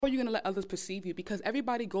How are you going to let others perceive you? Because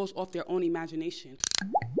everybody goes off their own imagination.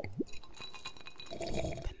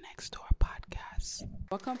 The Next Door Podcast.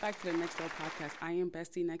 Welcome back to the Next Door Podcast. I am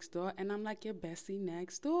Bestie Next Door, and I'm like your bestie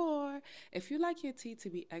next door. If you like your tea to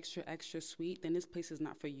be extra, extra sweet, then this place is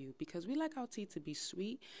not for you, because we like our tea to be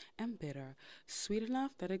sweet and bitter. Sweet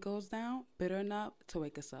enough that it goes down, bitter enough to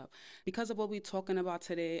wake us up. Because of what we're talking about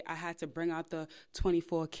today, I had to bring out the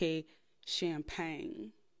 24K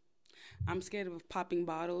champagne. I'm scared of popping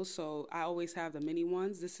bottles, so I always have the mini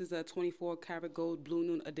ones. This is a 24 karat gold Blue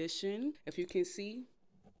Noon edition. If you can see,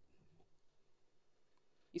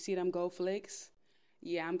 you see them gold flakes?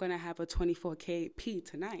 Yeah, I'm going to have a 24K P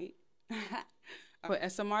tonight. For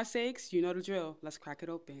SMR sakes, you know the drill. Let's crack it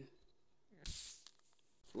open.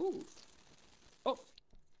 Ooh. Oh.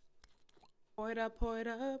 Pour it up, pour it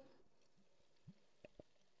up.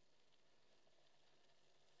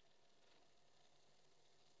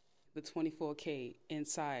 The 24K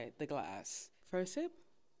inside the glass. First sip.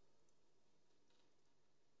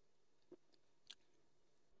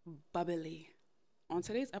 Bubbly. On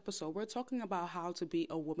today's episode, we're talking about how to be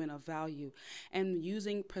a woman of value and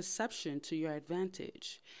using perception to your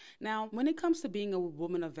advantage. Now, when it comes to being a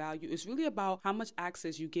woman of value, it's really about how much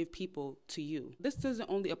access you give people to you. This doesn't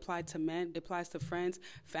only apply to men, it applies to friends,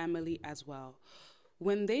 family as well.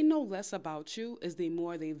 When they know less about you is the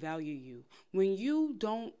more they value you. When you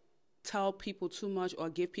don't tell people too much or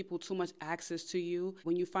give people too much access to you,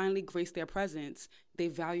 when you finally grace their presence, they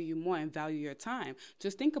value you more and value your time.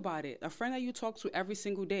 Just think about it. A friend that you talk to every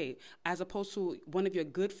single day, as opposed to one of your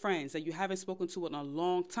good friends that you haven't spoken to in a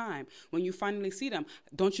long time. When you finally see them,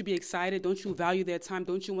 don't you be excited? Don't you value their time?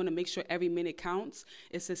 Don't you want to make sure every minute counts?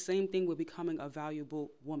 It's the same thing with becoming a valuable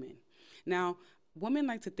woman. Now, women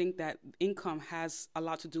like to think that income has a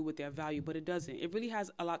lot to do with their value, but it doesn't. It really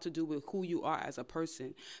has a lot to do with who you are as a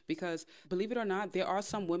person. Because believe it or not, there are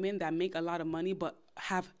some women that make a lot of money but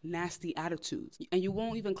have nasty attitudes. And you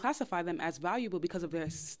won't even classify them as valuable because of their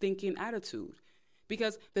stinking attitude.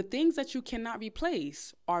 Because the things that you cannot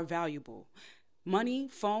replace are valuable. Money,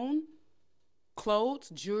 phone, clothes,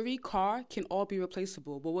 jewelry, car can all be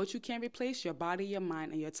replaceable. But what you can replace, your body, your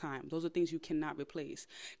mind, and your time. Those are things you cannot replace.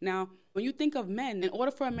 Now, when you think of men, in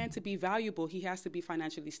order for a man to be valuable, he has to be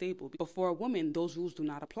financially stable. But for a woman, those rules do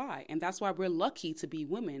not apply. And that's why we're lucky to be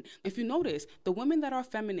women. If you notice, the women that are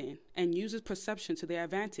feminine and uses perception to their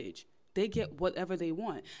advantage, they get whatever they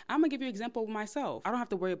want. I'm going to give you an example of myself. I don't have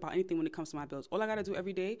to worry about anything when it comes to my bills. All I got to do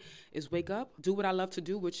every day is wake up, do what I love to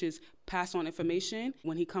do, which is pass on information.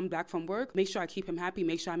 When he comes back from work, make sure I keep him happy,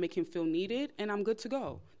 make sure I make him feel needed, and I'm good to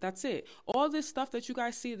go. That's it. All this stuff that you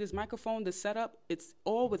guys see, this microphone, the setup, it's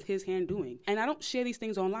all with his hand doing. And I don't share these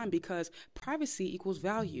things online because privacy equals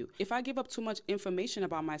value. If I give up too much information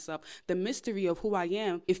about myself, the mystery of who I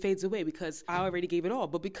am, it fades away because I already gave it all.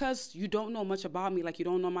 But because you don't know much about me, like you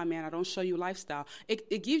don't know my man, I don't show you lifestyle,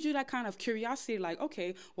 it gives you that kind of curiosity, like,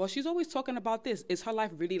 okay, well, she's always talking about this. Is her life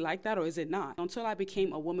really like that or is it not? Until I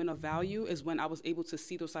became a woman of value is when I was able to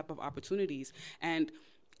see those type of opportunities. And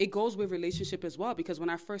it goes with relationship as well, because when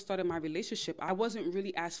I first started my relationship, I wasn't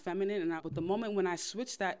really as feminine. But the moment when I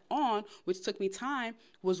switched that on, which took me time,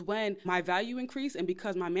 was when my value increased. And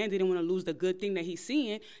because my man didn't want to lose the good thing that he's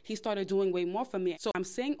seeing, he started doing way more for me. So I'm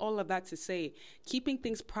saying all of that to say, keeping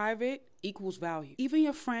things private equals value. Even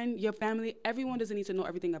your friend, your family, everyone doesn't need to know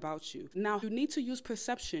everything about you. Now, you need to use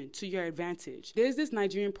perception to your advantage. There's this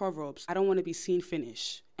Nigerian proverbs, I don't want to be seen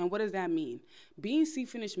finished. And what does that mean? Being seen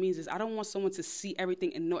finished means is I don't want someone to see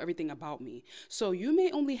everything and know everything about me. So you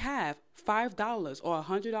may only have $5 or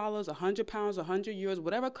 $100, 100 pounds, 100 euros,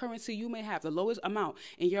 whatever currency you may have, the lowest amount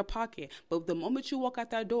in your pocket. But the moment you walk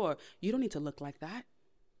out that door, you don't need to look like that.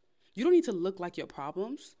 You don't need to look like your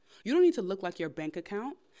problems. You don't need to look like your bank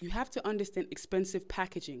account. You have to understand expensive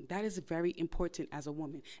packaging. That is very important as a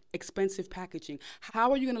woman. Expensive packaging. How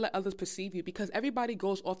are you going to let others perceive you? Because everybody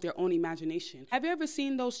goes off their own imagination. Have you ever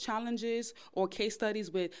seen those challenges or case studies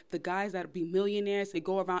with the guys that be millionaires? They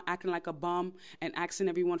go around acting like a bum and asking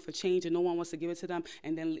everyone for change and no one wants to give it to them.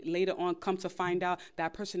 And then later on come to find out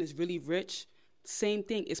that person is really rich. Same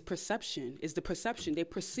thing is perception, is the perception. They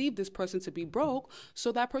perceive this person to be broke,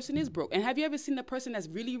 so that person is broke. And have you ever seen the person that's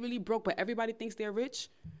really, really broke, but everybody thinks they're rich?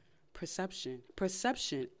 Perception.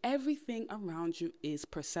 Perception. Everything around you is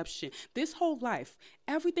perception. This whole life,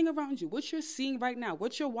 everything around you, what you're seeing right now,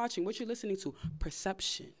 what you're watching, what you're listening to,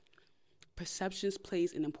 perception. Perceptions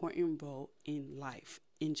plays an important role in life.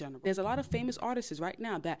 In general, there's a lot of famous artists right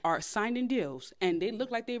now that are signing deals and they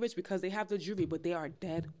look like they're rich because they have the jewelry, but they are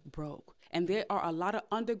dead broke. And there are a lot of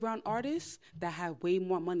underground artists that have way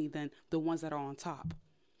more money than the ones that are on top.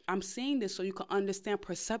 I'm saying this so you can understand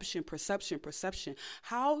perception, perception, perception.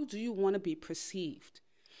 How do you want to be perceived?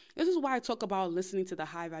 This is why I talk about listening to the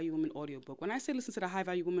High Value Woman audiobook. When I say listen to the High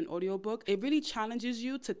Value Woman audiobook, it really challenges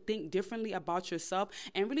you to think differently about yourself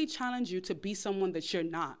and really challenge you to be someone that you're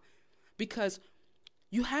not. Because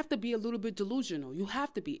you have to be a little bit delusional. You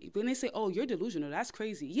have to be. When they say, oh, you're delusional, that's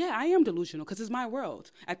crazy. Yeah, I am delusional because it's my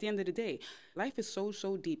world. At the end of the day, life is so,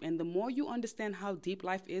 so deep. And the more you understand how deep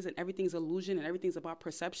life is and everything's illusion and everything's about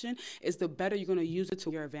perception, is the better you're going to use it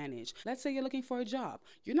to your advantage. Let's say you're looking for a job.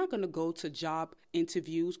 You're not going to go to job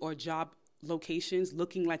interviews or job locations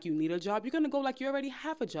looking like you need a job. You're going to go like you already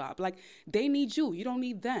have a job. Like they need you. You don't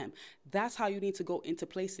need them. That's how you need to go into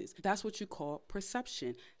places. That's what you call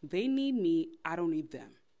perception. They need me. I don't need them.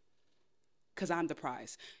 Because I'm the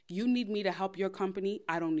prize. You need me to help your company.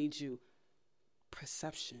 I don't need you.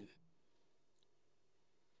 Perception.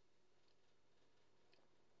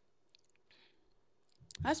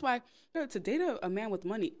 That's why to date a man with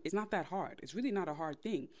money is not that hard. It's really not a hard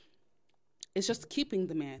thing. It's just keeping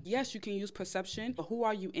the man. Yes, you can use perception, but who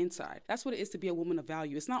are you inside? That's what it is to be a woman of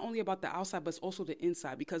value. It's not only about the outside, but it's also the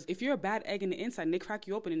inside. Because if you're a bad egg in the inside and they crack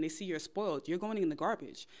you open and they see you're spoiled, you're going in the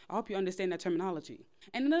garbage. I hope you understand that terminology.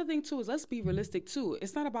 And another thing too is let's be realistic too.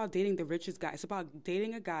 It's not about dating the richest guy. It's about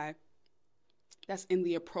dating a guy that's in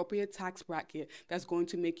the appropriate tax bracket that's going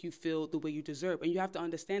to make you feel the way you deserve. And you have to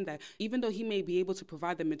understand that even though he may be able to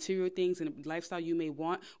provide the material things and the lifestyle you may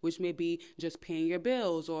want, which may be just paying your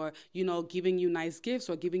bills or, giving you nice gifts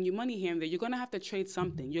or giving you money here and there, you're going to have to trade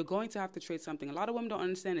something. You're going to have to trade something. A lot of women don't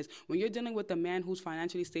understand this. When you're dealing with a man who's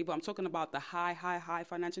financially stable, I'm talking about the high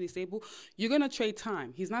financially stable, you're going to trade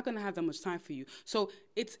time. He's not going to have that much time for you. So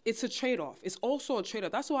it's a trade-off. It's also a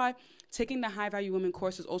trade-off. That's why taking the High Value Women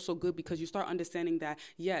course is also good, because you start understanding that,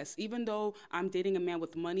 yes, even though I'm dating a man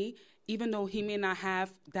with money, even though he may not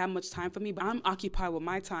have that much time for me, but I'm occupied with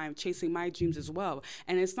my time chasing my dreams as well.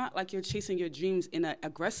 And it's not like you're chasing your dreams in an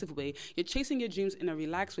aggressive way. You're chasing your dreams in a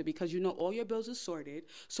relaxed way because you know all your bills are sorted.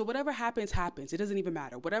 So whatever happens, happens. It doesn't even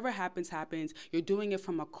matter. Whatever happens, happens. You're doing it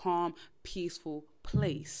from a calm, peaceful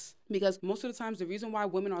place. Because most of the times, the reason why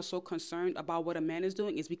women are so concerned about what a man is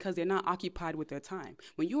doing is because they're not occupied with their time.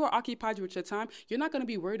 When you are occupied with your time, you're not going to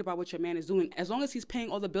be worried about what your man is doing. As long as he's paying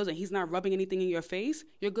all the bills and he's not rubbing anything in your face,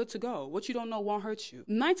 you're good to go. What you don't know won't hurt you.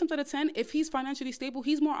 9 times out of 10, if he's financially stable,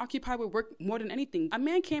 he's more occupied with work more than anything. A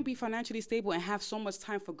man can't be financially stable and have so much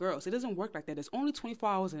time for girls. It doesn't work like that. There's only 24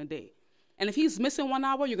 hours in a day. And if he's missing 1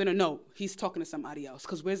 hour, you're going to know he's talking to somebody else,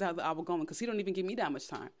 because where's the other hour going? Because he don't even give me that much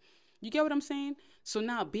time. You get what I'm saying? So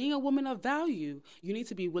now, being a woman of value, you need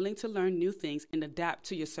to be willing to learn new things and adapt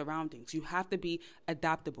to your surroundings. You have to be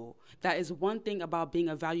adaptable. That is one thing about being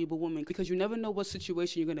a valuable woman, because you never know what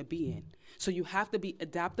situation you're going to be in. So you have to be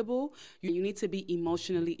adaptable. You need to be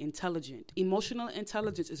emotionally intelligent. Emotional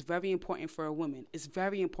intelligence is very important for a woman. It's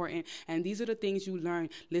very important. And these are the things you learn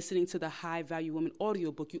listening to the High Value Woman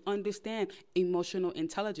audiobook. You understand emotional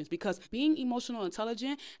intelligence, because being emotional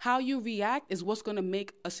intelligent, how you react is what's going to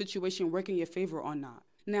make a situation work in your favor or not.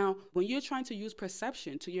 Now, when you're trying to use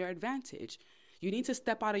perception to your advantage, you need to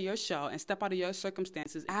step out of your shell and step out of your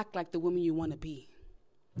circumstances, act like the woman you want to be.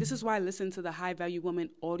 This is why listening to the High Value Woman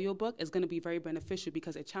audiobook is going to be very beneficial,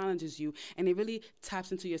 because it challenges you and it really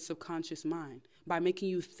taps into your subconscious mind by making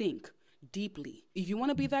you think deeply. If you want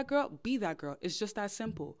to be that girl, be that girl. It's just that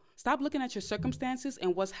simple. Stop looking at your circumstances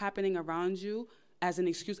and what's happening around you as an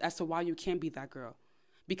excuse as to why you can't be that girl.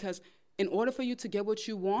 Because in order for you to get what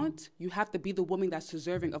you want, you have to be the woman that's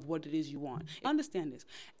deserving of what it is you want. Understand this.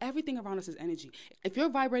 Everything around us is energy. If you're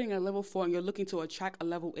vibrating at a level 4 and you're looking to attract a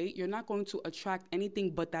level 8, you're not going to attract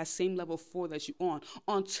anything but that same level 4 that you're on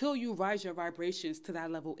until you rise your vibrations to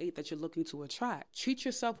that level 8 that you're looking to attract. Treat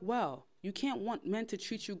yourself well. You can't want men to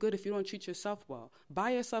treat you good if you don't treat yourself well.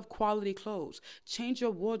 Buy yourself quality clothes. Change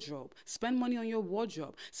your wardrobe. Spend money on your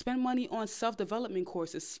wardrobe. Spend money on self-development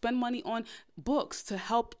courses. Spend money on books to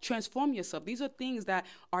help transform yourself. These are things that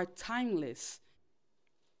are timeless.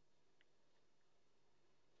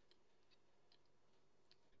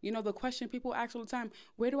 You know, the question people ask all the time,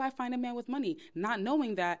 where do I find a man with money? Not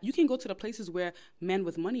knowing that you can go to the places where men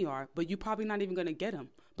with money are, but you're probably not even going to get them,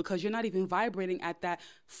 because you're not even vibrating at that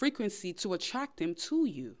frequency to attract them to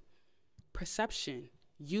you. Perception.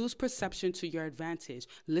 Use perception to your advantage.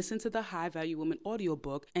 Listen to the High Value Woman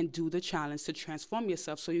audiobook and do the challenge to transform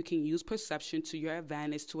yourself so you can use perception to your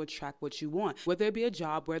advantage to attract what you want. Whether it be a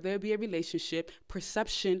job, whether it be a relationship,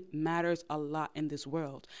 perception matters a lot in this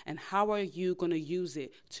world. And how are you going to use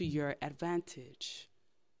it to your advantage?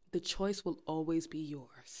 The choice will always be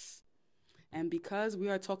yours. And because we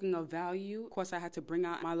are talking of value, of course, I had to bring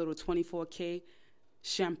out my little 24K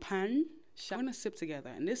champagne We're going to sip together.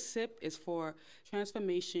 And this sip is for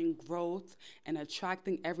transformation, growth, and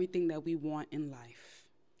attracting everything that we want in life.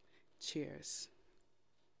 Cheers.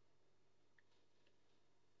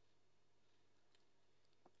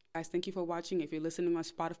 Guys, thank you for watching. If you're listening on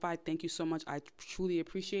Spotify, thank you so much. I truly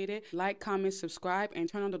appreciate it. Like, comment, subscribe, and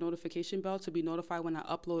turn on the notification bell to be notified when I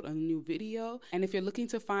upload a new video. And if you're looking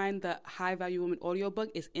to find the High Value Woman audiobook,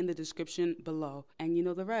 it's in the description below. And you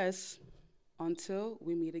know the rest. Until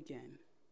we meet again.